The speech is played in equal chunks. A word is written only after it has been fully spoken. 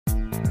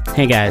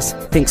Hey guys,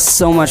 thanks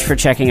so much for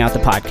checking out the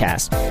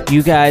podcast.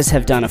 You guys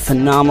have done a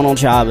phenomenal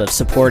job of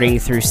supporting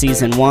through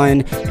Season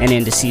 1 and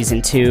into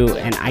Season 2,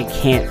 and I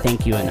can't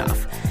thank you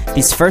enough.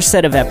 These first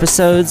set of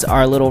episodes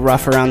are a little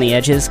rough around the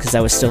edges because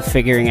I was still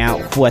figuring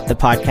out what the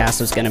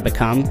podcast was going to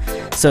become.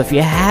 So if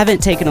you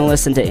haven't taken a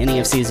listen to any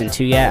of Season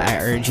 2 yet,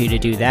 I urge you to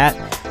do that.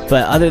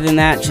 But other than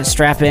that, just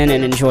strap in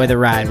and enjoy the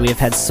ride. We have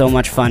had so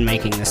much fun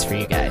making this for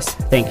you guys.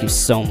 Thank you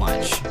so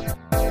much.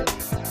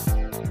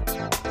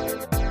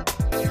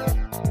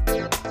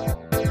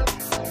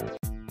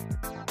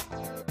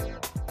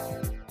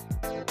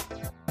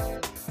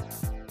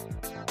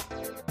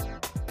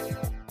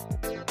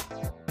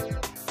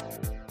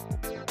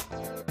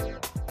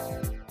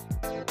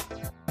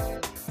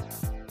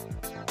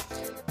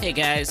 Hey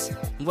guys,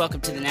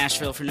 welcome to the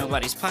Nashville for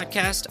Nobodies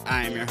podcast.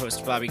 I am your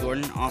host, Bobby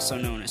Gordon, also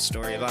known as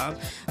Story Bob.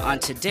 On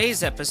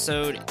today's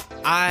episode,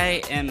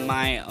 I am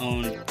my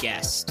own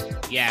guest.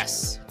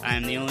 Yes, I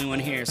am the only one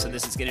here, so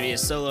this is going to be a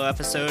solo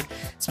episode.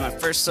 It's my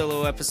first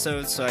solo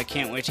episode, so I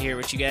can't wait to hear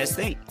what you guys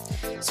think.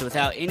 So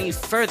without any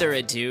further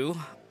ado,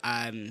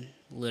 I'm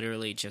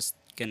literally just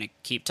going to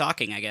keep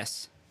talking, I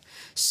guess.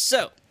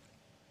 So,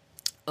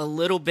 a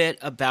little bit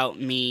about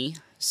me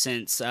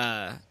since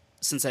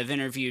I've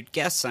interviewed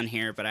guests on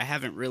here, but I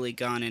haven't really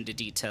gone into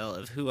detail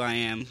of who I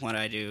am, what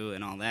I do,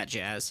 and all that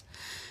jazz.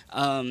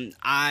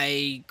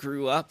 I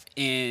grew up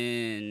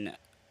in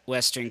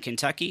Western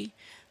Kentucky,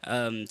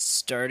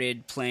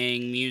 started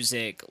playing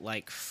music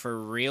like for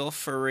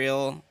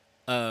real,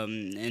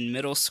 in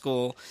middle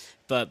school,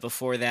 but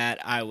before that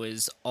I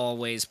was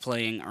always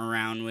playing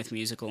around with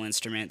musical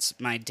instruments.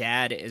 My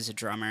dad is a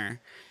drummer,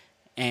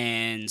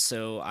 and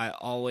so I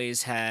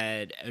always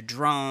had a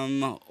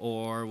drum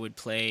or would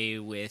play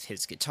with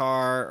his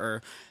guitar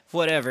or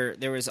whatever.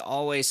 There was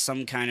always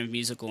some kind of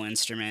musical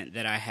instrument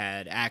that I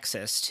had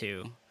access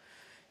to.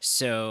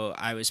 So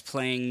I was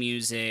playing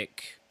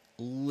music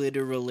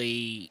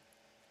literally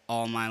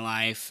all my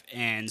life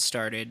and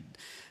started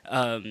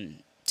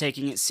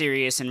taking it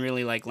serious and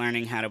really like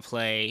learning how to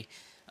play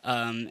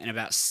in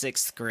about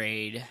 6th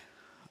grade.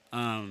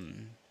 I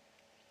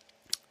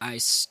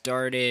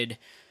started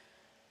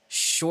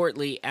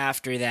shortly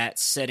after that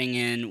setting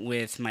in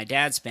with my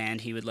dad's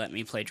band. He would let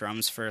me play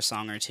drums for a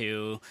song or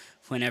two.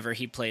 Whenever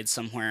he played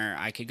somewhere,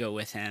 I could go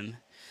with him.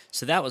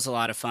 So that was a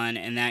lot of fun,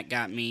 and that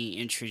got me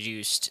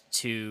introduced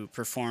to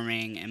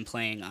performing and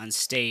playing on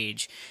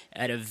stage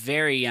at a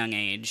very young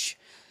age.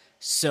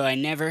 So I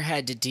never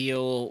had to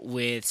deal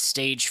with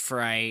stage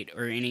fright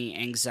or any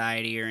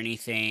anxiety or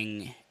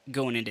anything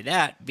going into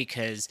that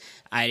because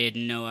I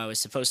didn't know I was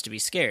supposed to be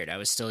scared. I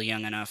was still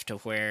young enough to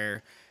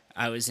where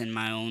I was in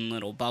my own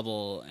little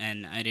bubble,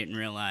 and I didn't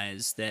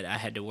realize that I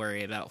had to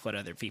worry about what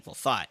other people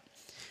thought.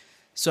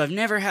 So I've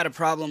never had a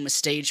problem with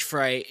stage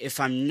fright. If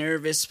I'm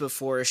nervous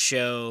before a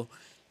show,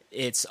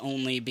 it's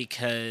only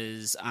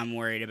because I'm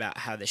worried about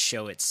how the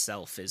show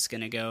itself is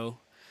going to go.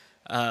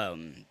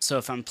 So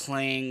if I'm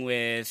playing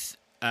with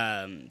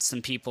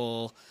some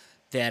people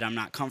that I'm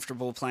not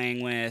comfortable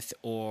playing with,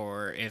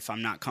 or if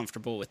I'm not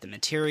comfortable with the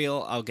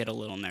material, I'll get a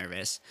little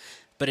nervous.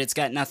 But it's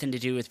got nothing to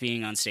do with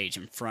being on stage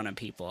in front of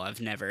people.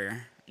 I've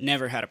never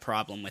had a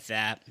problem with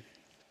that.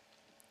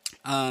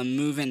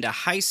 Moving to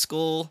high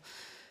school,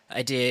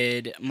 I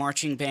did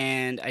marching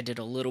band. I did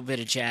a little bit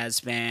of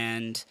jazz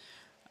band.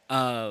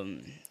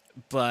 But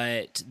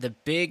the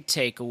big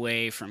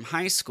takeaway from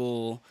high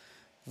school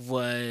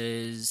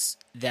was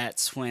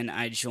that's when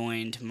I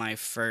joined my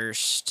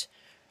first,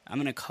 I'm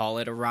going to call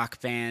it a rock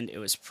band. It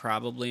was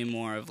probably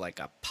more of like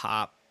a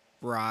pop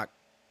rock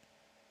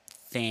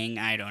thing.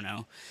 I don't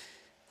know.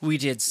 We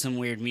did some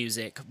weird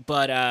music,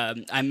 but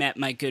I met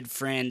my good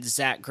friend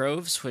Zach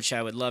Groves, which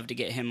I would love to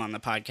get him on the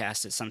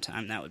podcast at some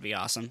time. That would be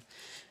awesome.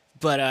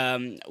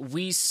 But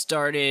we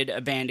started a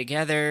band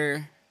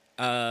together.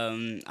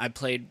 I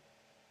played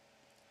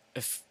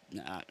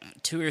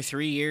 2 or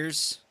 3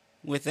 years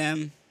with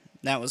them.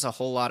 That was a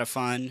whole lot of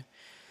fun.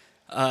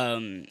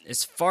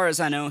 As far as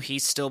I know,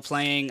 he's still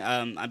playing.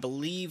 I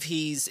believe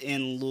he's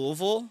in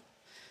Louisville.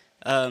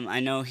 I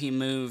know he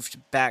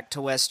moved back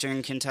to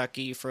Western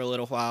Kentucky for a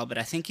little while, but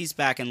I think he's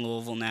back in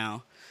Louisville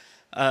now.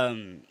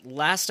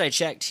 Last I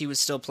checked, he was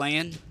still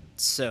playing,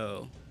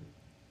 so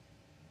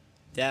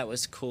that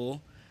was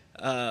cool.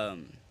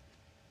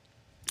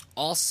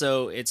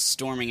 Also, it's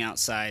storming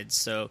outside,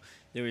 so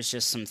there was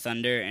just some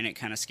thunder, and it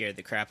kind of scared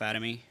the crap out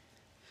of me.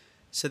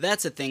 So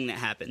that's a thing that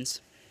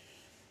happens.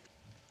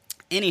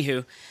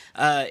 Anywho,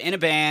 in a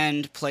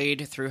band,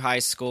 played through high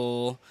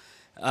school.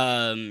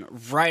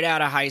 Right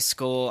out of high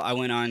school, I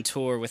went on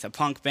tour with a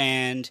punk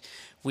band.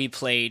 We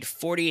played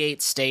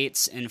 48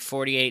 states in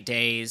 48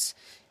 days,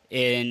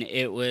 and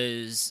it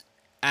was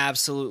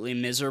absolutely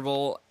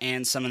miserable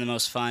and some of the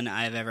most fun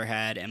I've ever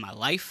had in my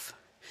life.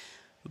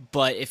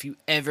 But if you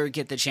ever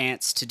get the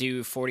chance to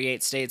do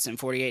 48 states in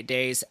 48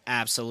 days,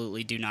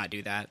 absolutely do not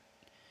do that.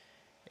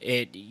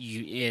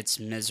 It's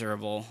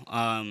miserable.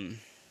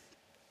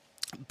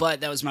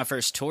 But that was my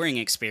first touring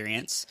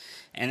experience,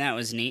 and that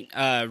was neat.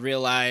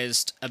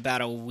 Realized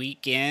about a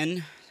week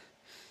in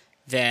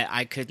that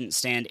I couldn't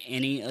stand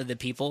any of the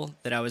people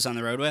that I was on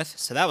the road with.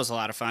 So that was a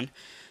lot of fun.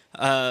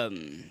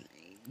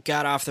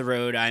 Got off the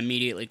road, I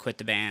immediately quit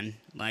the band.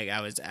 Like,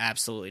 I was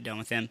absolutely done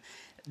with them.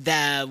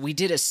 We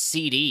did a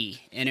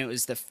CD, and it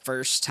was the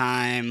first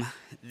time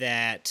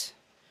that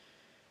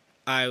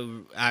I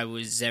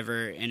was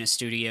ever in a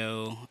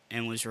studio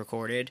and was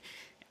recorded.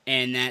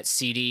 And that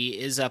CD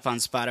is up on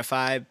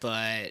Spotify,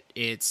 but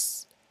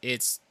it's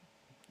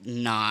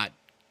not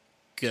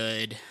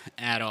good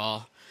at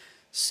all.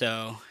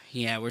 So,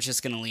 yeah, we're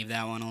just going to leave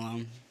that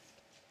one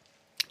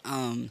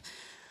alone.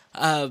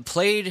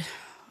 Played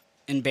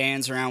in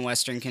bands around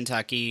Western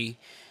Kentucky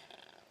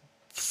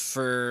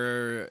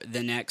for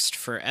the next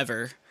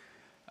forever.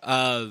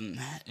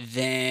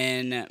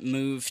 Then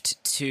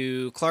moved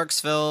to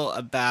Clarksville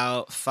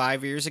about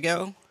 5 years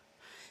ago,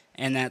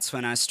 and that's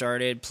when I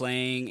started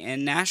playing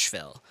in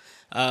Nashville.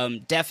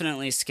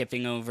 Definitely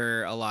skipping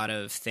over a lot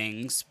of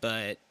things,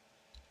 but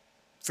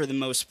for the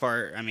most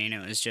part, I mean,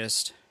 it was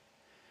just,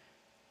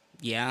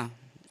 yeah,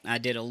 I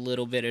did a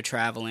little bit of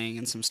traveling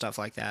and some stuff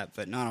like that,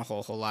 but not a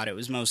whole lot. It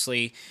was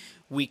mostly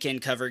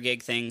weekend cover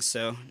gig things,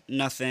 so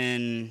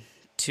nothing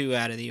too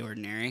out of the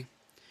ordinary.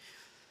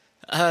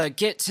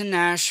 Get to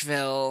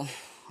Nashville,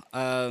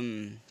 I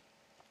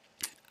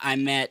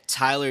met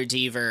Tyler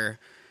Deaver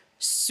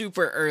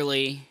super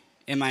early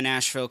in my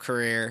Nashville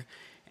career,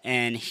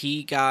 and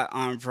he got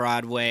on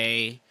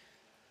Broadway,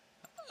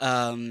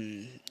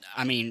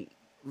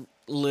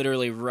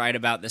 literally right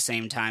about the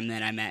same time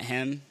that I met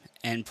him,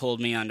 and pulled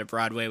me onto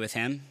Broadway with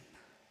him.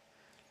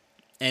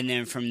 And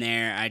then from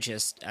there,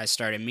 I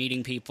started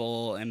meeting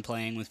people and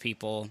playing with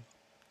people,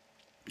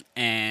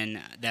 and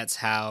that's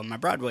how my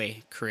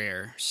Broadway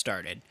career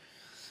started.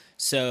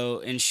 So,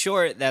 in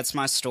short, that's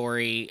my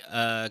story,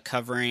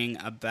 covering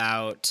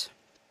about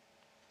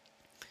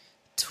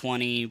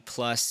 20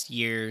 plus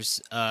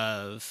years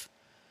of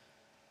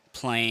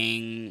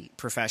playing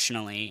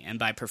professionally, and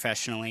by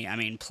professionally, I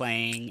mean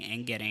playing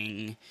and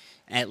getting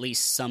at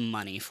least some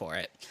money for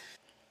it.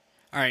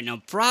 Alright,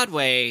 now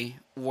Broadway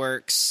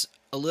works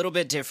a little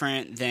bit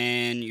different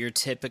than your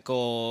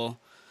typical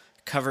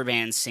cover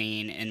band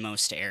scene in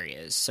most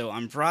areas. So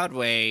on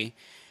Broadway,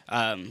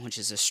 which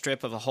is a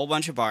strip of a whole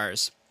bunch of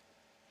bars,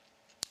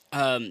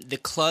 the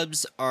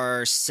clubs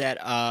are set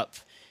up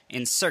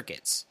in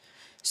circuits.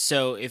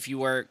 So if you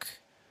work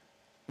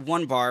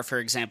one bar, for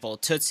example,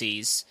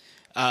 Tootsie's,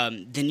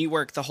 then you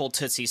work the whole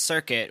Tootsie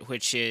circuit,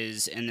 which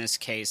is, in this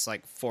case,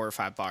 like 4 or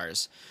 5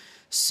 bars.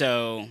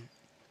 So,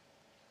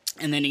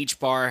 and then each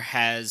bar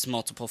has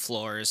multiple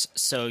floors,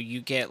 so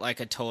you get like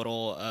a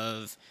total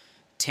of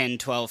 10,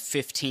 12,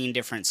 15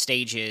 different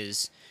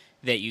stages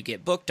that you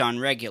get booked on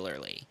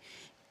regularly.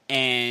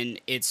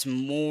 And it's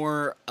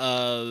more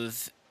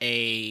of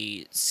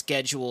a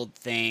scheduled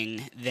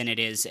thing than it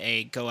is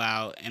a go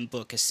out and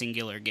book a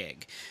singular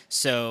gig.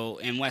 So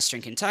in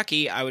Western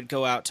Kentucky, I would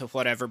go out to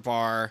whatever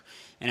bar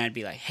and I'd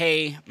be like,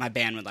 hey, my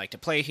band would like to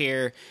play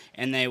here,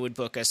 and they would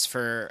book us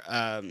for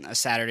a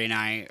Saturday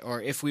night, or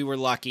if we were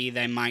lucky,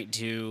 they might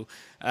do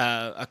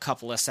a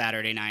couple of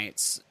Saturday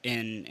nights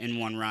in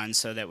one run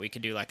so that we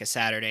could do like a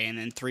Saturday and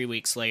then 3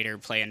 weeks later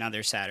play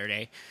another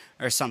Saturday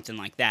or something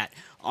like that.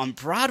 On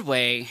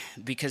Broadway,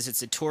 because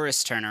it's a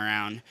tourist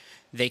turnaround,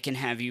 they can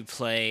have you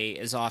play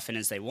as often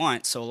as they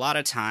want. So a lot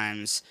of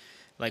times,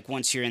 like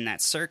once you're in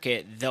that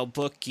circuit, they'll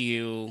book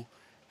you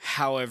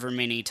however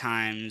many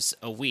times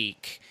a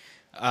week.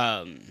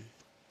 And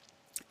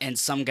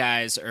some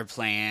guys are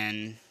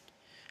playing,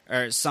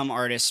 or some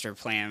artists are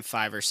playing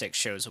 5 or 6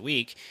 shows a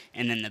week,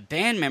 and then the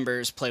band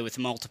members play with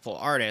multiple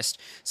artists,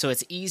 so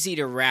it's easy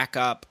to rack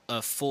up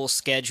a full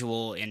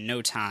schedule in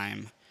no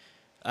time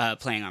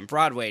playing on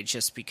Broadway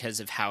just because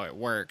of how it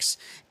works.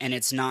 And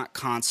it's not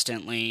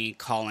constantly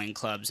calling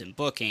clubs and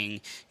booking.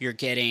 You're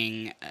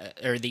getting,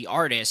 or the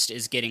artist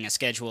is getting a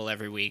schedule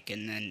every week,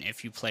 and then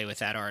if you play with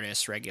that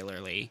artist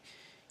regularly,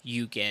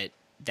 you get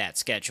that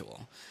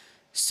schedule.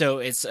 So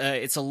it's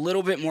a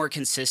little bit more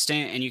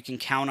consistent, and you can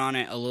count on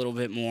it a little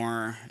bit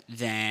more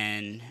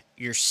than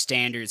your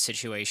standard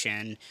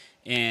situation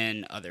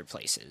in other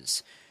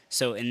places.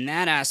 So in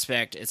that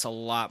aspect, it's a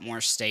lot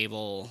more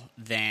stable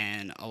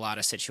than a lot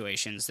of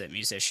situations that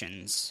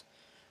musicians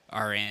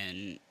are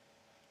in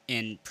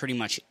pretty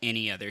much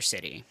any other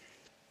city.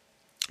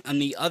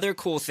 And the other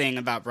cool thing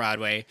about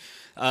Broadway,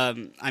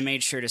 I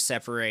made sure to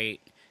separate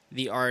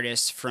the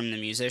artists from the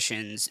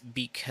musicians,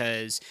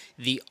 because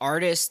the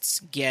artists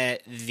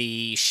get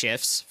the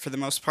shifts for the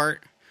most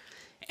part,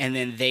 and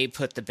then they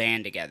put the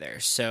band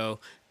together. So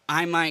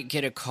I might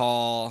get a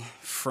call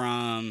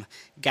from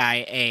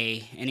guy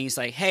A, and he's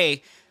like,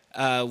 hey,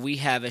 we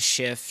have a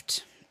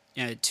shift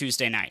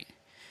Tuesday night.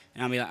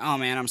 And I'll be like, oh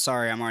man, I'm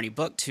sorry, I'm already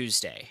booked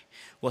Tuesday.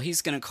 Well,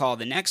 he's going to call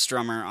the next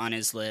drummer on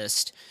his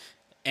list,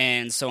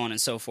 and so on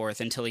and so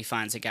forth, until he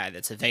finds a guy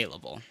that's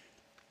available.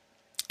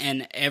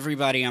 And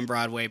everybody on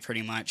Broadway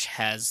pretty much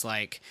has,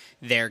 like,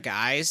 their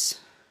guys.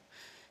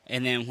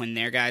 And then when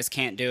their guys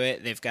can't do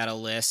it, they've got a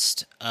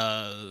list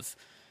of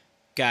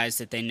guys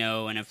that they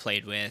know and have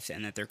played with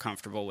and that they're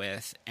comfortable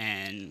with.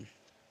 And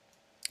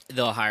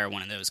they'll hire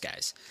one of those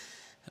guys.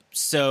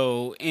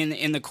 So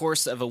in the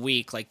course of a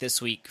week, like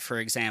this week, for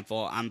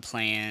example, I'm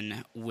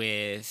playing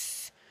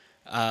with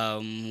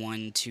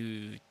one,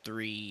 two,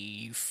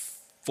 three,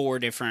 four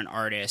different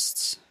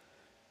artists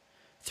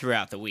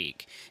throughout the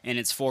week, and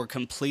it's four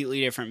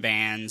completely different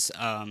bands.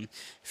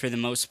 For the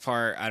most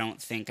part, I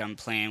don't think I'm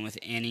playing with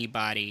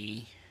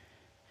anybody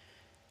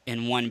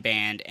in one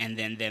band and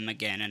then them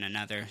again in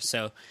another.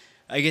 So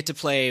I get to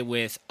play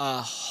with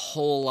a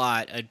whole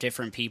lot of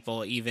different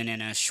people, even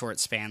in a short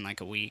span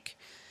like a week.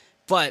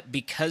 But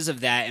because of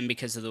that, and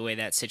because of the way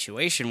that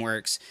situation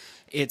works,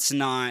 it's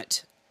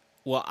not,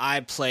 well,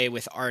 I play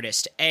with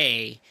artist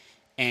A,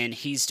 and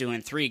he's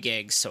doing 3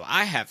 gigs, so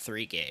I have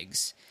 3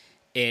 gigs.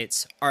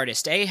 It's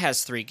artist A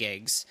has 3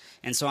 gigs,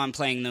 and so I'm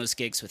playing those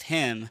gigs with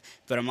him,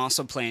 but I'm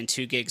also playing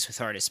 2 gigs with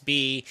artist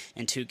B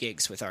and 2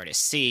 gigs with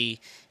artist C,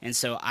 and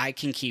so I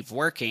can keep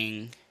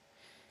working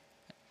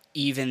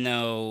even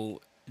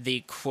though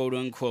the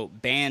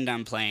quote-unquote band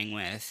I'm playing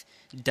with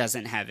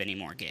doesn't have any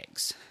more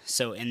gigs.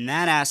 So in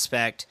that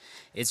aspect,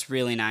 it's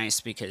really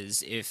nice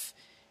because if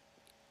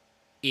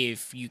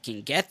you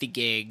can get the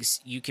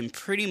gigs, you can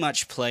pretty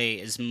much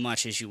play as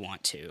much as you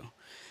want to.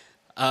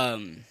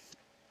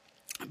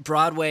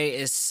 Broadway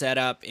is set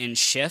up in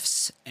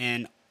shifts,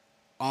 and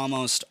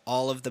almost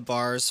all of the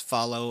bars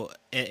follow,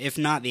 if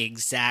not the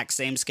exact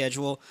same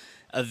schedule,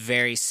 a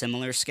very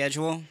similar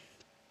schedule.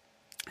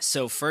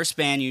 So first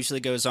band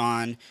usually goes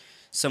on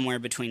somewhere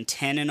between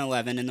 10 and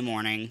 11 in the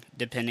morning,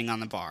 depending on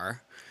the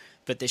bar.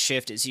 But the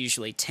shift is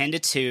usually 10 to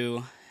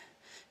 2,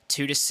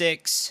 2 to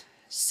 6,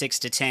 6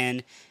 to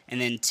 10,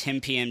 and then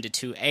 10 p.m. to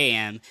 2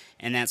 a.m.,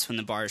 and that's when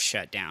the bars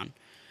shut down.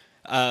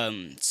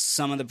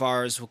 Some of the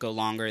bars will go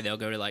longer. They'll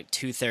go to like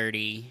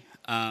 2:30,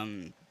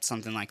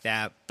 something like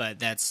that. But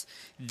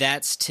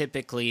that's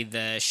typically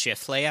the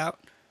shift layout.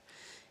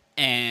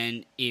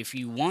 And if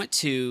you want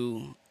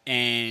to,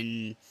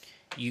 and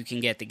you can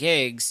get the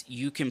gigs,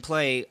 you can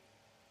play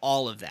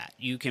all of that.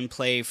 You can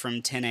play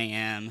from 10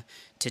 a.m.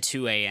 to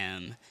 2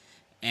 a.m.,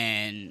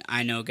 and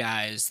I know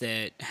guys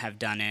that have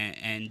done it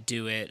and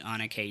do it on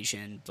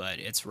occasion, but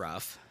it's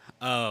rough.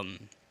 I've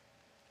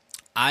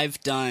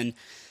done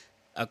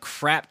a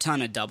crap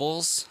ton of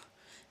doubles,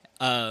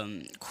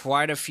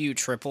 quite a few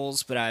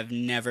triples, but I've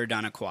never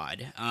done a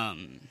quad.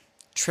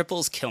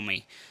 Triples kill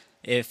me.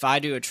 If I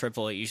do a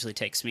triple, it usually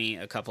takes me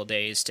a couple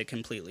days to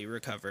completely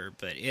recover,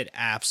 but it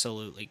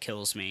absolutely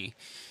kills me.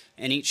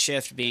 And each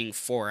shift being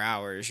 4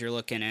 hours, you're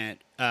looking at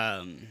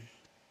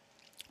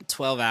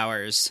 12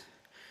 hours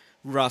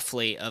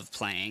roughly of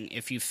playing.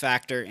 If you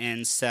factor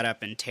in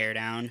setup and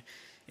teardown,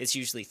 it's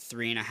usually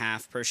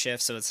 3.5 per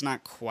shift, so it's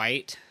not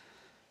quite.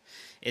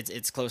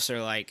 It's closer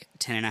to like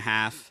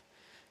 10.5,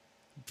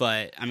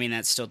 but I mean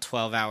that's still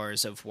 12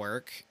 hours of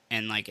work,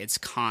 and like it's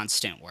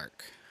constant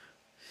work.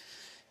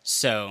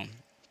 So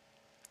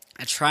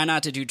I try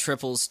not to do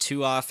triples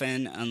too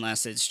often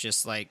unless it's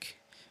just like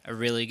a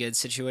really good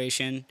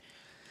situation.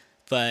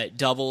 But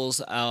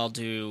doubles I'll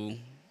do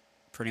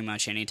pretty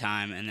much any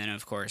time, and then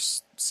of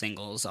course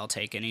singles I'll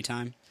take any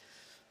time.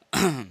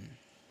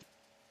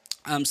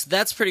 So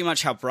that's pretty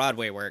much how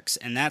Broadway works,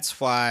 and that's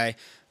why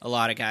a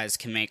lot of guys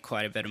can make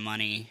quite a bit of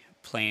money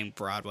playing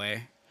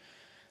Broadway.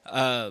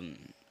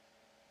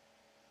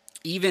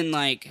 Even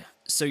like,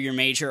 so your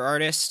major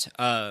artist,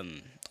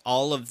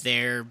 all of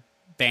their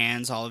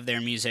bands, all of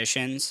their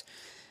musicians,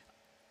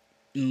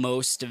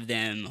 most of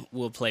them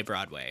will play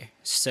Broadway.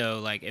 So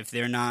like if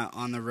they're not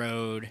on the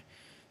road,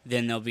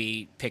 then they'll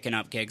be picking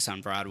up gigs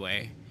on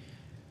Broadway.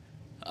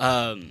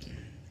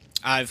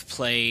 I've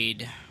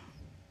played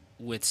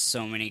with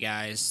so many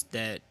guys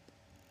that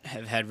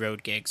have had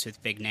road gigs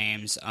with big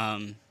names.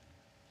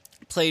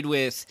 Played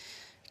with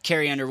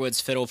Carrie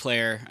Underwood's fiddle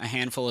player a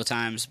handful of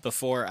times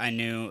before I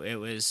knew it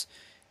was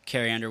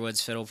Carrie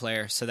Underwood's fiddle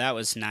player, so that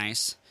was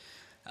nice.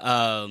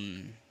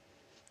 And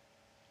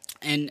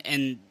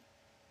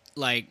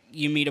like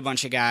you meet a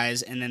bunch of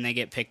guys and then they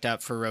get picked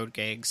up for road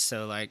gigs.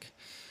 So like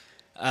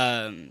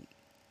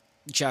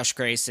Josh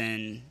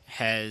Grayson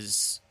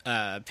has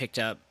picked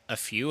up a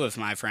few of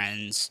my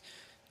friends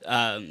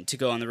to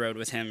go on the road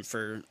with him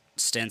for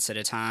stints at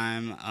a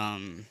time.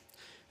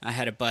 I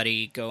had a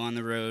buddy go on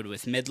the road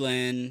with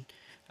Midland.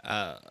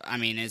 I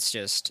mean,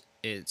 it's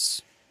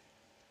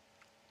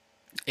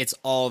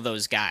all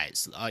those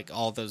guys. Like,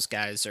 all those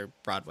guys are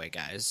Broadway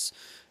guys,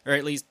 or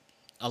at least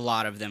a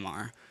lot of them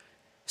are.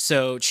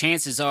 So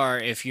chances are,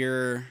 if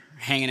you're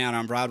hanging out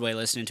on Broadway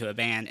listening to a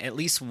band, at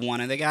least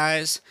one of the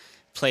guys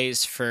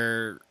plays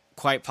for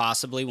quite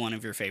possibly one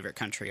of your favorite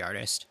country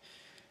artists.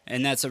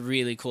 And that's a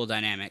really cool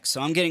dynamic. So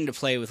I'm getting to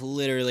play with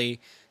literally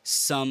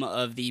some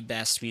of the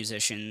best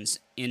musicians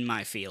in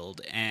my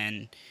field,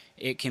 and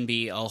it can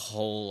be a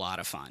whole lot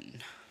of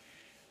fun.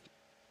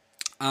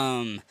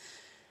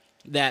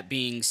 That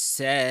being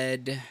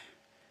said,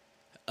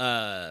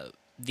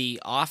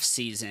 the off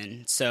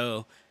season,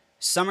 so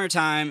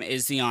summertime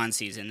is the on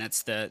season.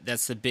 That's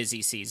the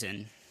busy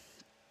season.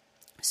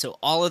 So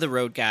all of the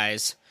road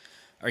guys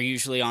are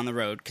usually on the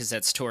road because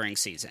that's touring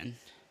season.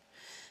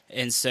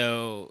 And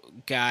so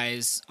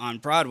guys on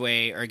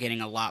Broadway are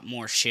getting a lot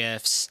more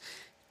shifts,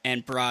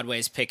 and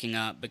Broadway's picking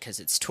up because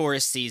it's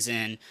tourist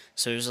season,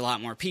 so there's a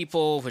lot more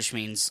people, which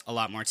means a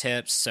lot more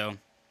tips. So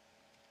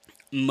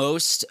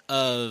most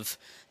of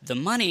the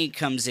money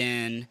comes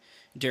in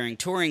during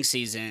touring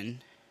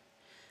season,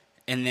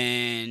 and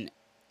then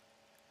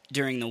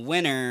during the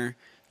winter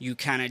you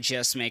kind of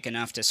just make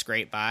enough to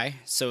scrape by.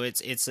 So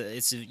it's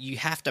you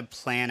have to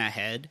plan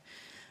ahead,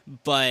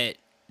 but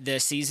the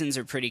seasons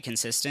are pretty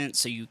consistent,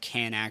 so you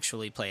can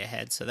actually play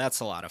ahead. So that's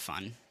a lot of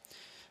fun,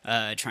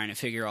 trying to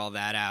figure all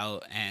that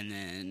out and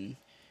then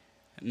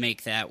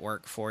make that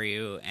work for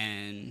you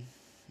and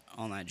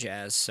all that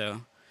jazz.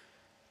 So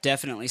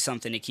definitely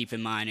something to keep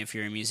in mind if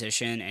you're a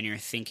musician and you're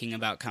thinking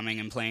about coming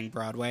and playing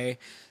Broadway.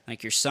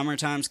 Like, your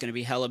summertime's going to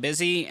be hella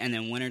busy, and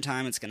then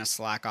wintertime it's going to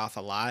slack off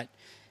a lot,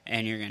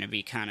 and you're going to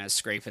be kind of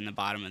scraping the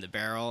bottom of the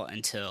barrel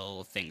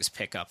until things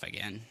pick up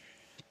again.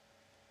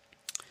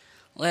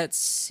 Let's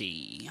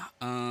see.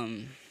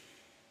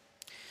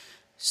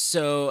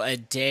 So a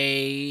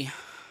day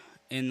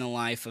in the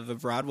life of a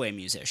Broadway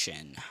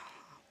musician.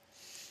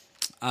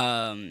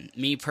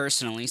 Me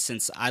personally,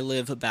 since I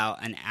live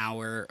about an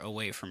hour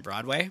away from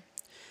Broadway,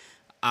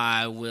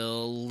 I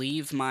will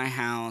leave my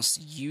house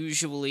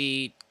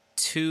usually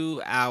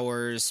 2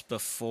 hours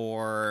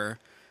before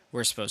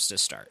we're supposed to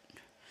start.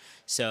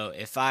 So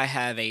if I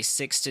have a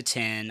 6 to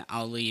 10,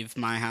 I'll leave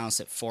my house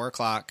at 4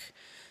 o'clock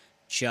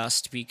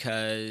just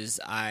because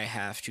I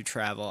have to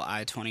travel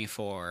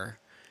I-24,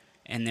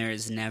 and there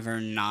is never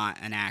not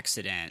an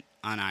accident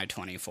on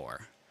I-24.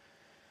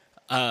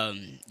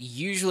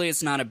 Usually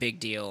it's not a big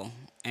deal,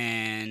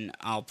 and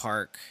I'll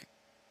park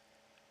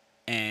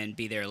and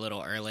be there a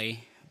little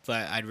early,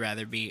 but I'd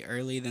rather be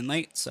early than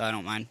late, so I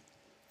don't mind.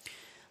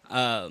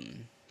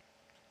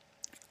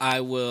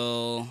 I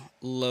will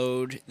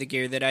load the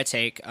gear that I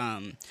take.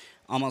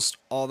 Almost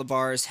all the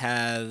bars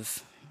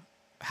have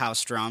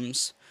house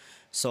drums,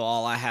 so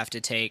all I have to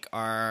take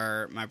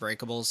are my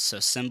breakables, so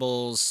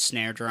cymbals,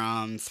 snare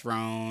drum,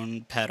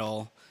 throne,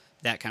 pedal,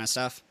 that kind of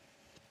stuff.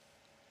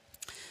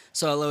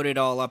 So I load it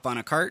all up on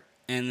a cart,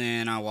 and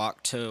then I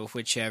walk to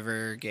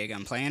whichever gig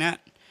I'm playing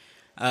at.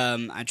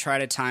 I try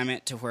to time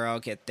it to where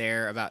I'll get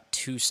there about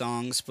 2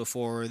 songs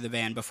before the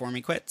band before me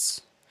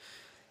quits,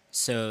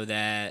 so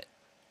that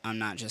I'm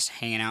not just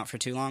hanging out for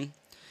too long.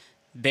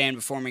 Band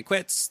before me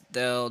quits,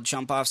 they'll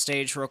jump off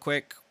stage real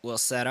quick, we'll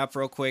set up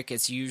real quick.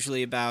 It's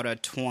usually about a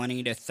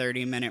 20 to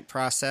 30 minute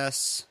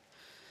process.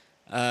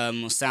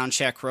 We'll sound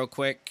check real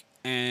quick,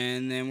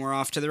 and then we're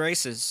off to the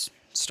races.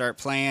 Start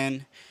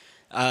playing.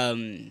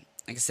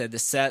 Like I said, the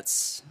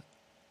sets,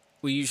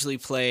 we usually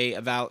play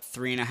about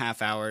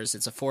 3.5 hours.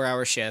 It's a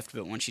 4-hour shift,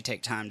 but once you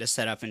take time to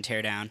set up and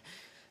tear down,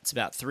 it's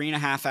about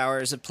 3.5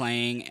 hours of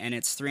playing, and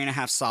it's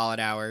 3.5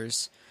 solid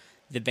hours.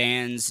 The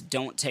bands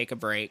don't take a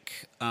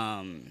break.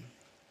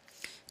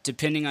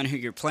 Depending on who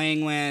you're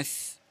playing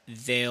with,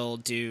 they'll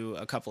do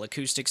a couple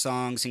acoustic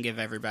songs and give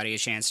everybody a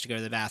chance to go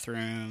to the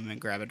bathroom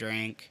and grab a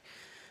drink.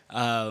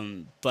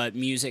 But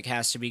music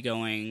has to be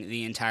going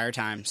the entire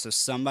time. So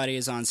somebody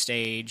is on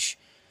stage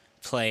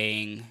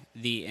playing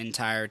the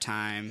entire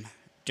time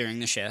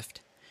during the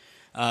shift.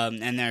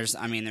 And there's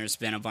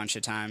been a bunch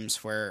of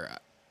times where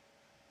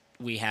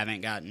we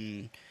haven't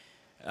gotten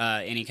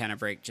any kind of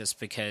break just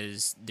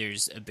because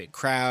there's a big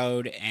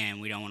crowd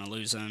and we don't want to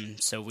lose them.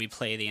 So we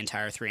play the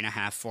entire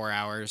 3.5-4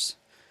 hours,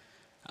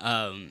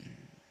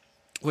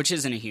 which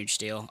isn't a huge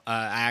deal.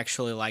 I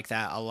actually like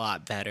that a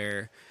lot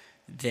better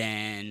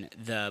than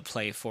the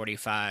play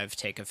 45,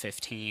 take a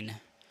 15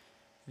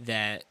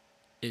 that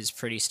is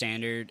pretty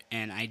standard,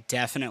 and I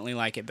definitely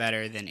like it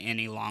better than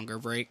any longer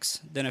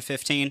breaks than a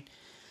 15,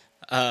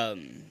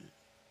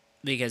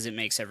 because it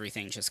makes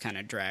everything just kind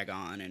of drag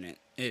on, and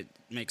it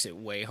makes it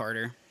way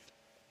harder.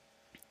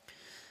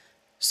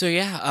 So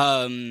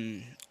yeah,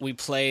 we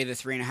play the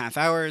 3.5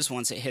 hours.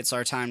 Once it hits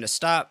our time to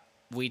stop,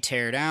 we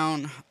tear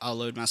down. I'll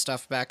load my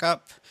stuff back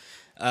up,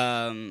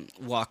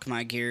 walk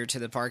my gear to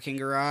the parking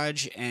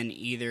garage, and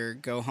either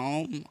go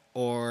home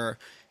or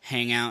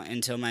hang out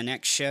until my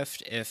next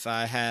shift if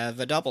I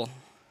have a double.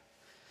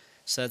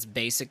 So that's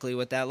basically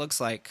what that looks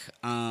like.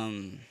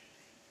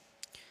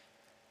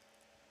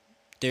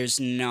 There's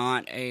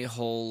not a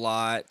whole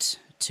lot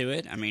to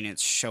it. I mean,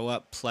 it's show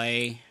up,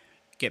 play,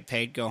 get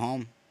paid, go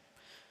home.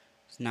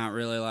 There's not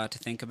really a lot to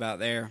think about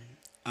there.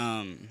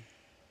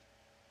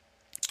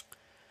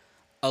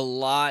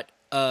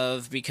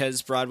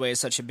 Because Broadway is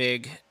such a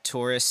big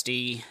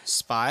touristy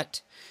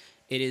spot,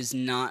 it is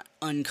not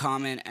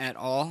uncommon at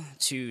all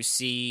to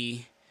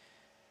see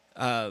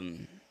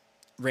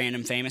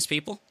random famous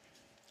people.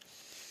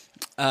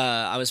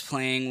 I was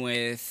playing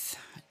with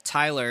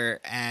Tyler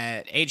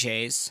at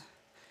AJ's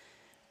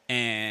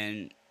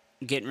and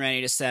getting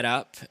ready to set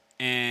up,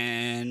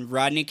 and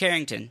Rodney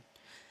Carrington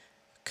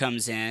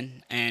comes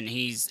in, and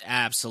he's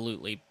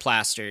absolutely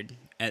plastered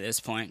at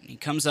this point. He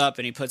comes up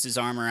and he puts his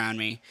arm around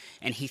me,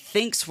 and he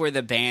thinks we're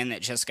the band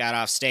that just got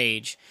off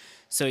stage.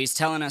 So he's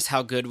telling us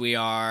how good we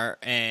are,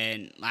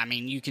 and I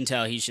mean, you can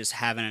tell he's just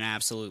having an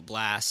absolute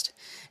blast.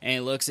 And he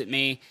looks at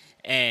me,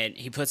 And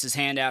he puts his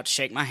hand out to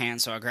shake my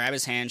hand, so I grab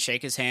his hand,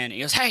 shake his hand, and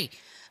he goes, "Hey,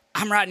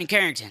 I'm Rodney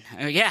Carrington."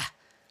 I go, "Yeah,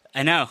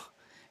 I know."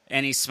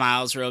 And he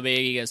smiles real big.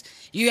 He goes,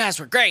 "You guys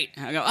were great."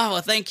 I go, "Oh,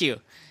 well, thank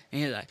you."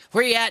 And he's like,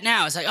 "Where you at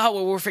now?" It's like, "Oh,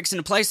 well, we're fixing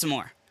to play some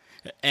more."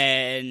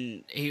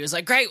 And he was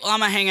like, "Great, well, I'm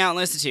going to hang out and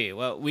listen to you."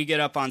 Well, we get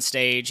up on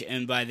stage,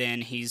 and by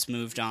then he's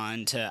moved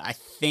on to, I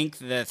think,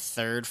 the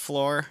third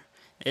floor.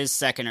 Is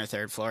second or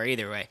third floor,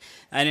 either way.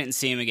 I didn't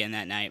see him again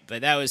that night, but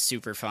that was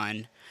super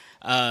fun.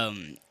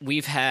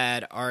 We've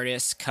had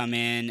artists come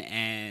in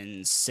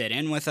and sit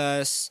in with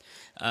us.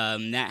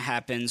 That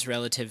happens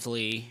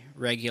relatively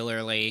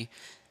regularly.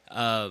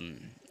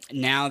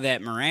 Now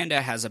that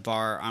Miranda has a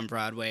bar on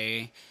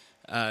Broadway,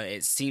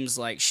 it seems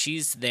like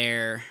she's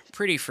there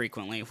pretty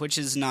frequently, which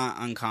is not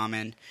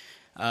uncommon.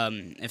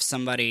 If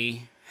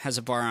somebody has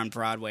a bar on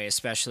Broadway,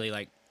 especially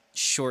like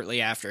shortly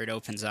after it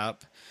opens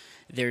up,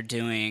 they're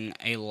doing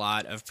a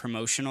lot of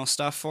promotional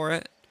stuff for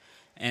it.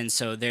 And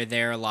so they're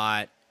there a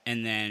lot.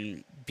 And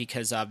then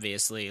because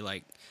obviously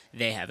like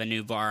they have a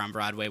new bar on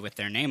Broadway with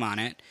their name on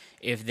it,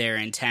 if they're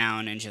in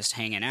town and just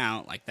hanging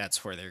out, like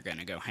that's where they're going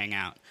to go hang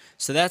out.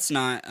 So that's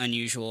not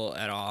unusual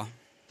at all.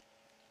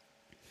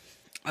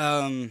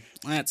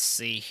 Let's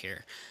see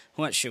here.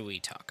 What should we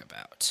talk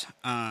about?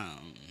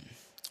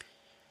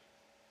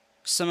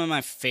 Some of my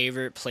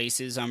favorite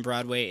places on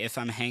Broadway if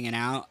I'm hanging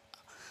out.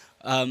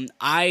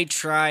 I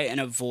try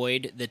and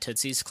avoid the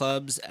Tootsie's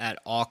Clubs at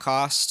all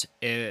cost,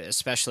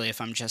 especially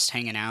if I'm just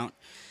hanging out,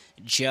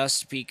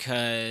 just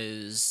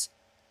because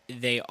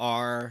they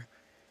are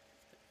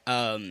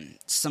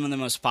some of the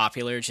most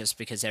popular just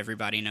because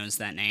everybody knows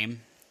that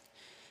name.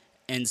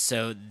 And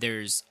so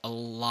there's a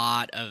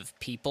lot of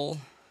people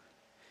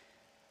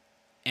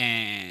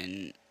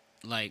and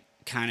like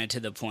kind of to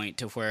the point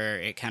to where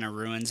it kind of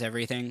ruins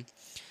everything.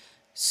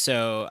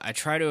 So I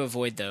try to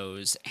avoid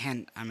those,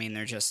 and I mean,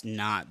 they're just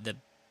not the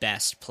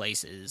best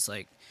places.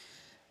 Like,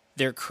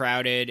 they're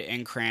crowded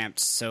and cramped,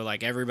 so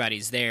like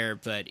everybody's there,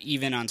 but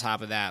even on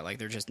top of that,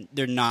 like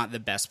they're not the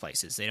best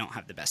places. They don't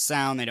have the best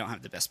sound, they don't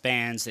have the best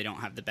bands, they don't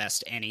have the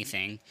best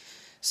anything.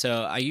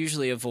 So I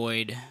usually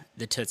avoid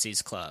the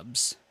Tootsie's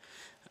Clubs.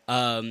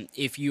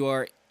 If you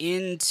are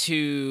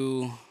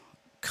into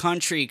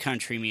country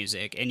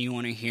music and you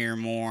want to hear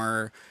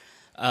more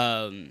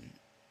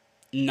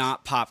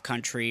not pop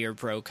country or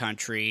bro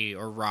country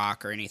or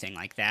rock or anything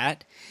like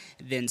that,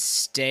 then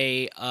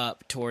stay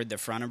up toward the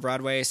front of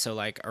Broadway, so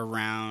like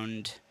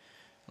around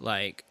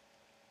like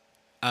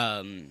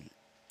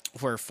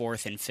where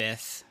 4th and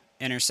 5th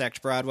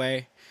intersect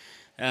Broadway.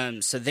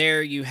 So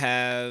there you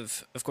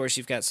have, of course,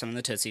 you've got some of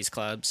the Tootsie's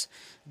Clubs,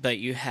 but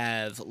you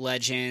have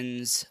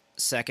Legends,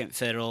 Second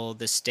Fiddle,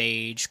 The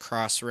Stage,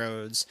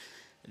 Crossroads.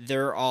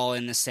 They're all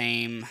in the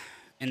same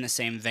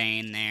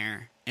vein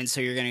there. And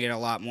so you're going to get a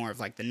lot more of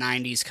like the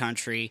 90s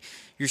country.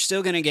 You're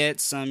still going to get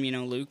some,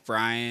 Luke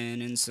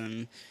Bryan and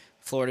some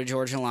Florida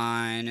Georgia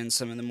Line and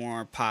some of the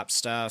more pop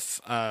stuff,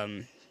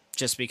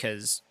 just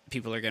because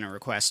people are going to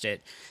request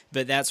it.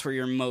 But that's where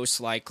you're most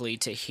likely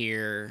to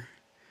hear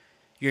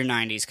your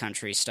 90s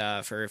country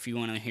stuff. Or if you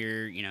want to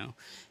hear,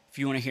 if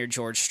you want to hear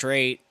George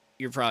Strait,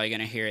 you're probably going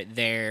to hear it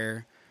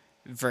there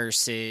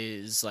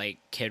versus like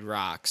Kid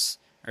Rock's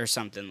or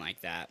something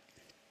like that.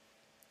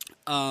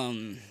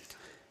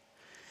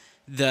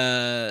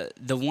 The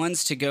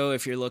ones to go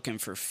if you're looking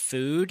for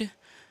food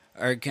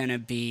are gonna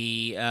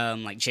be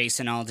like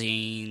Jason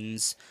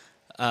Aldean's,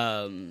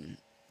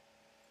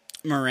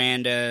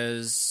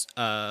 Miranda's,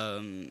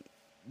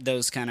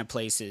 those kind of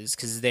places,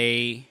 because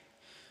they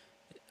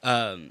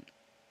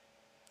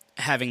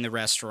having the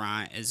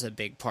restaurant is a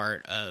big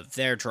part of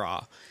their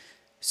draw.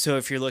 So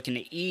if you're looking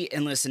to eat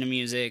and listen to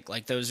music,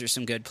 like those are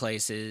some good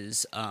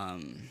places.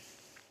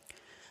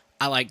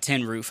 I like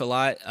Tin Roof a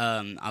lot.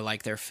 I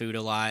like their food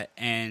a lot,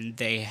 and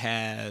they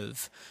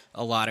have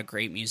a lot of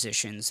great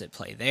musicians that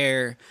play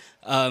there.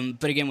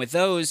 But again, with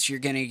those, you're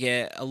going to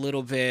get a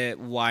little bit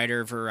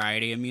wider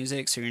variety of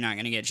music, so you're not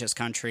going to get just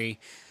country.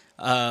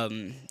 You're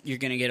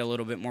going to get a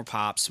little bit more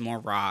pop, some more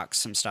rock,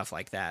 some stuff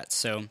like that.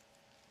 So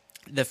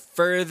the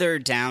further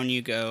down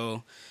you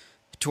go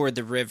toward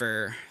the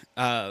river,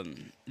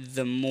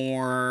 the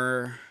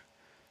more,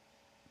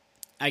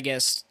 I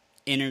guess,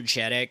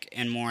 energetic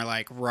and more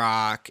like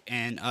rock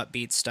and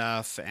upbeat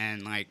stuff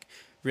and like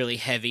really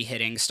heavy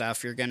hitting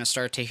stuff you're going to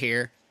start to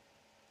hear.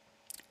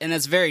 And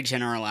that's very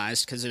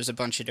generalized because there's a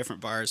bunch of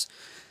different bars.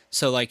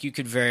 So like you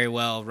could very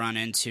well run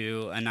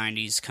into a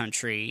 90s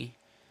country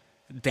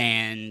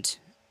band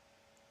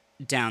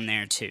down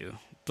there too.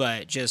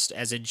 But just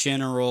as a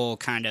general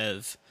kind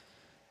of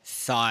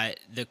thought,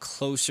 the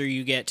closer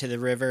you get to the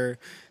river,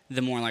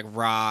 the more like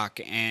rock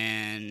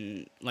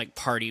and like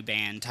party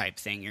band type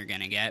thing you're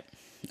going to get.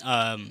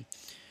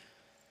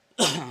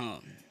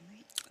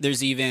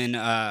 There's even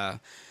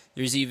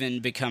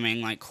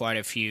becoming like quite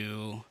a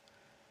few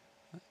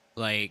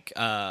like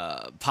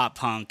pop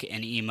punk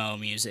and emo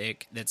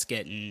music that's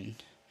getting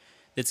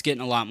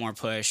a lot more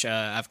push.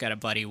 I've got a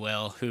buddy,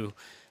 Will, who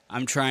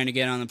I'm trying to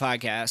get on the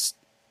podcast,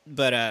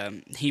 but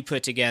he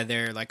put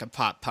together like a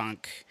pop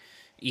punk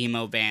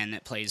emo band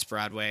that plays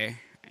Broadway,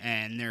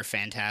 and they're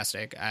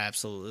fantastic. I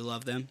absolutely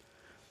love them.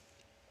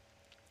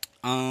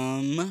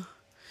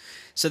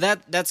 So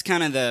that's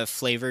kind of the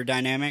flavor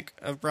dynamic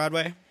of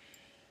Broadway.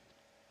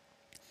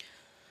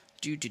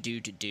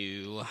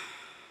 I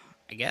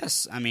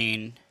guess, I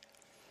mean,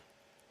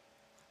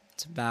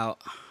 it's about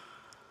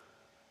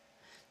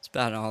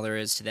all there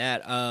is to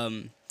that.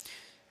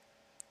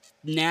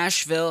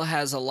 Nashville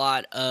has a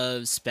lot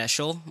of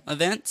special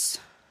events.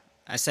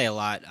 I say a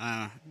lot.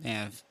 They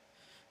have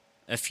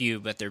a few,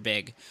 but they're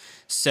big.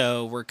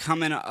 So we're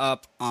coming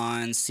up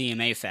on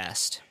CMA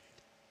Fest.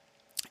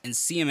 And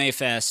CMA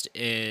Fest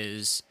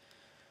is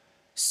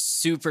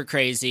super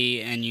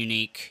crazy and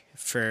unique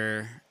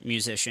for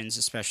musicians,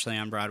 especially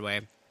on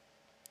Broadway,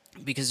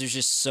 because there's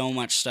just so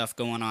much stuff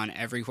going on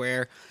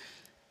everywhere,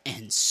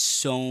 and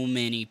so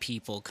many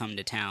people come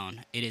to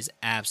town. It is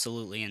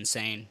absolutely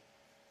insane.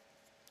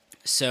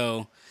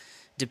 So,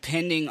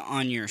 depending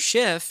on your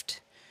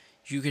shift,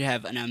 you could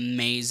have an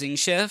amazing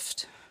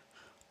shift,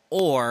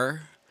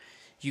 or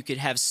you could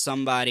have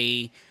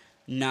somebody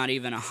not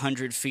even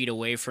 100 feet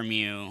away from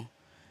you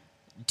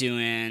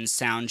doing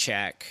sound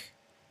check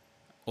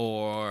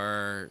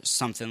or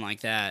something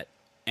like that,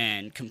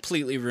 and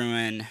completely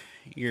ruin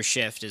your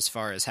shift as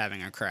far as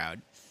having a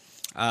crowd.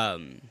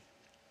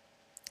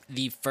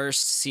 The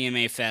first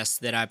CMA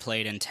Fest that I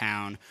played in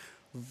town,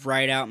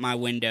 right out my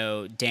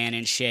window, Dan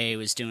and Shay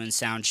was doing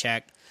sound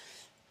check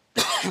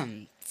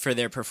for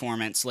their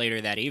performance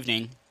later that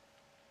evening.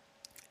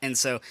 And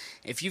so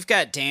if you've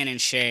got Dan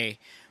and Shay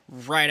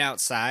right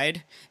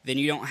outside, then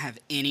you don't have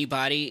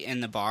anybody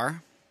in the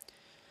bar.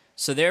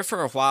 So there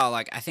for a while,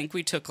 I think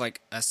we took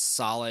a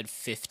solid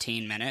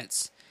 15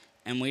 minutes,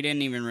 and we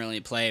didn't even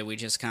really play. We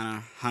just kind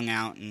of hung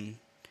out and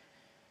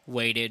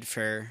waited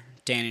for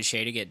Dan and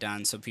Shay to get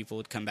done so people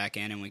would come back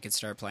in and we could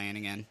start playing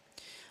again.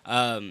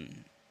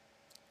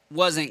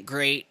 Wasn't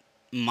great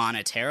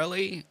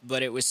monetarily,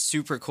 but it was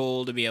super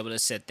cool to be able to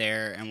sit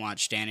there and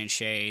watch Dan and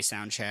Shay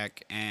sound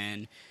check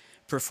and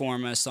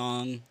perform a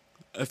song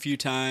a few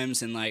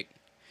times and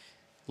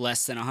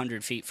less than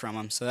 100 feet from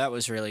them. So that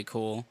was really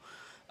cool.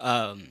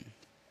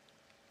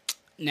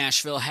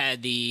 Nashville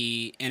had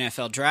the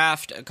NFL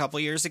draft a couple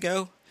years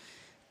ago,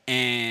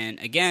 and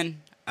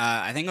again,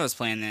 I think I was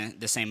playing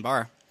the same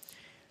bar,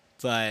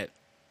 but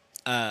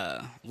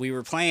we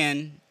were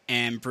playing,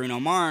 and Bruno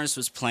Mars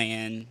was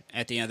playing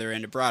at the other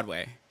end of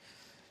Broadway,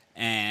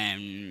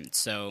 and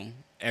so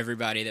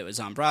everybody that was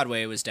on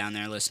Broadway was down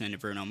there listening to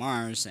Bruno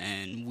Mars,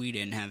 and we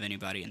didn't have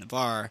anybody in the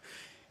bar,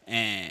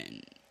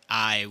 and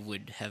I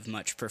would have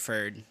much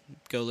preferred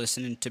go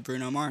listening to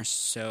Bruno Mars,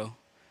 so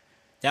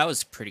that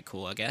was pretty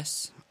cool, I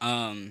guess.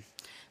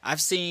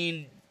 I've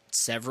seen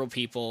several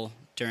people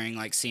during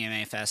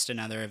CMA Fest and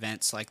other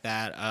events like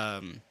that.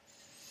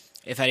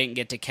 If I didn't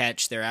get to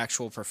catch their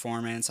actual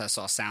performance, I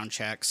saw sound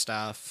check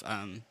stuff.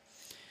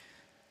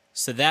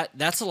 So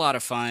that's a lot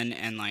of fun,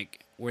 and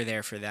we're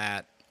there for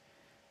that.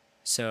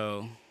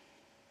 So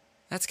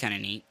that's kind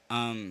of neat.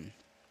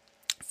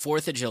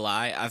 4th of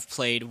July, I've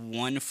played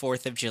one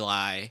 4th of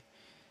July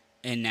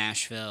in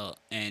Nashville,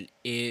 and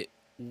it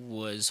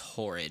was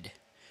horrid.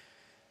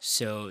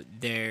 So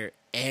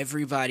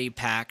everybody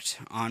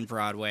packed on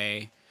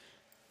Broadway.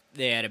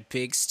 They had a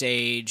big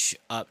stage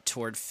up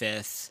toward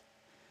 5th,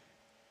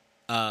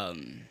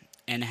 and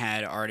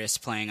had artists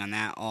playing on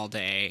that all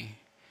day.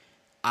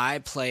 I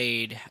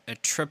played a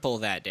triple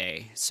that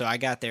day, so I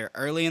got there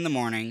early in the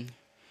morning,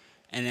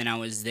 and then I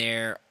was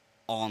there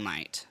all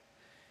night.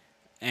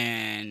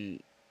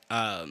 And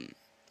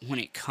when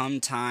it come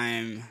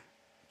time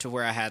to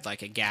where I had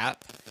a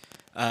gap,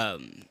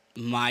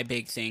 my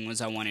big thing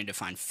was I wanted to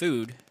find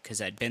food, because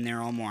I'd been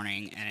there all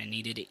morning, and I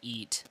needed to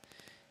eat,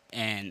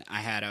 and I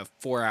had a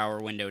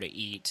 4-hour window to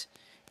eat,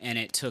 and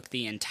it took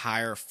the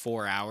entire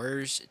 4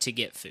 hours to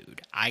get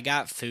food. I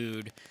got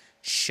food,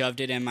 shoved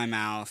it in my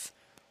mouth,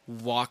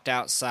 walked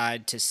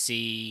outside to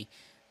see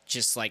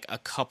just a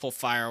couple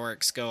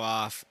fireworks go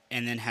off,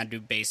 and then had to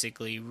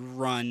basically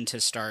run to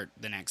start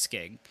the next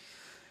gig.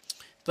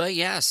 But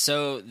yeah,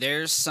 so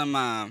there's some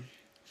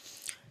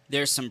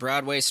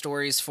Broadway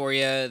stories for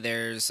you.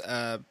 There's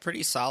a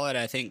pretty solid,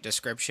 I think,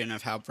 description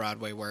of how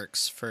Broadway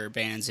works for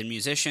bands and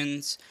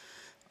musicians.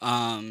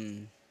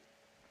 Talked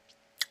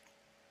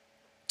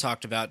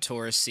about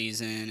tourist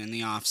season and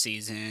the off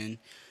season.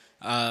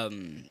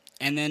 And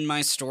then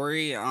my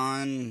story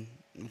on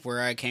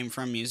where I came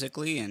from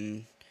musically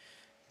and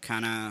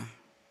kind of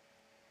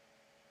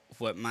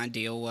what my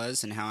deal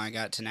was and how I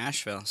got to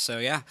Nashville. So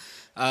yeah,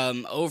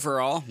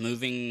 overall,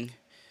 moving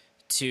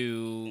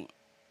to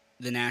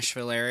the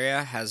Nashville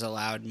area has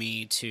allowed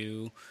me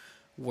to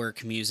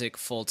work music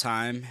full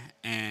time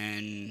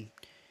and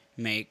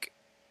make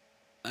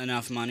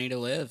enough money to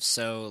live.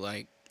 So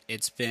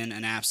it's been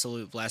an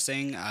absolute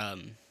blessing.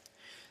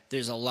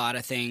 There's a lot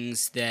of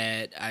things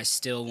that I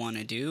still want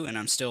to do and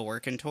I'm still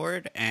working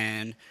toward,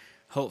 and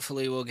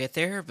hopefully we'll get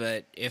there.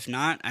 But if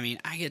not,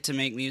 I get to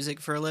make music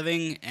for a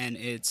living, and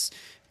it's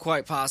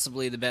quite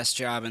possibly the best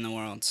job in the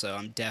world. So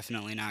I'm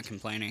definitely not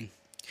complaining.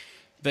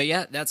 But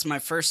yeah, that's my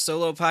first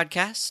solo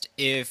podcast.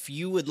 If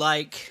you would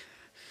like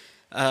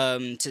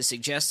to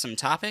suggest some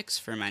topics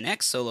for my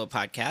next solo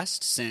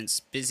podcast, since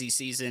busy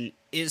season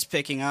is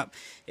picking up,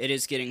 it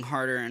is getting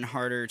harder and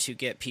harder to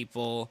get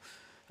people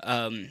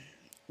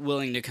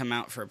willing to come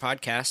out for a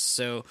podcast.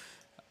 So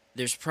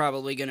there's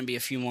probably going to be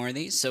a few more of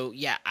these. So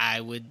yeah, I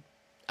would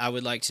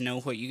like to know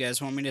what you guys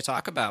want me to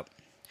talk about.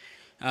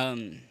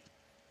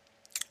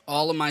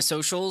 All of my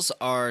socials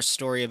are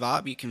Story of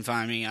Bob. You can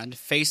find me on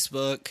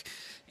Facebook,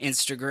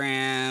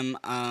 Instagram,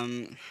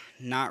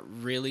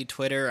 not really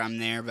Twitter. I'm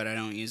there, but I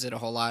don't use it a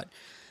whole lot.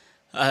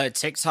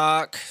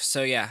 TikTok.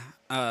 So yeah,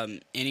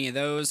 any of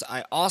those.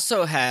 I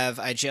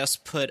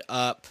just put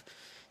up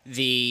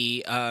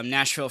the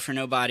Nashville for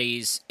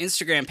Nobody's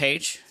Instagram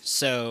page,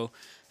 so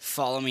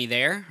follow me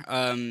there.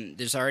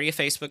 There's already a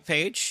Facebook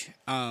page.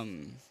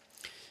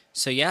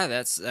 So yeah,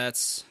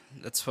 that's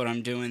what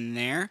I'm doing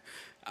there.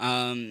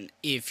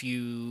 If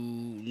you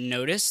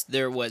notice,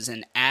 there was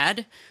an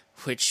ad,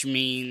 which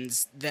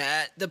means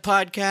that the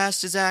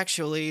podcast is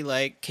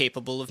actually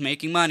capable of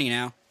making money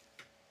now.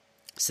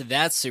 So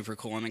that's super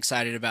cool. I'm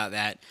excited about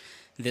that.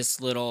 This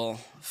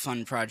little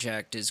fun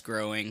project is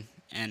growing,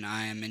 and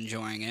I am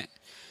enjoying it.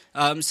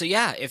 So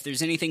yeah, if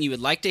there's anything you would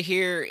like to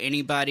hear,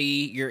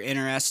 anybody you're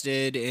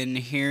interested in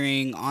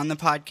hearing on the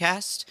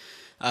podcast,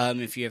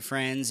 if you have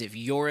friends, if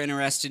you're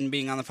interested in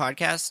being on the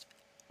podcast,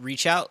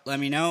 reach out, let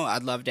me know.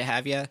 I'd love to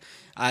have you.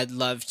 I'd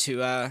love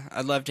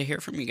to hear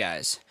from you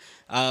guys.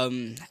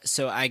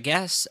 So I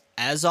guess,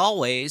 as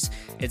always,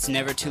 it's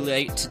never too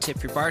late to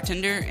tip your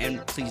bartender,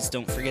 and please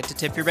don't forget to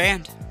tip your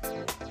band.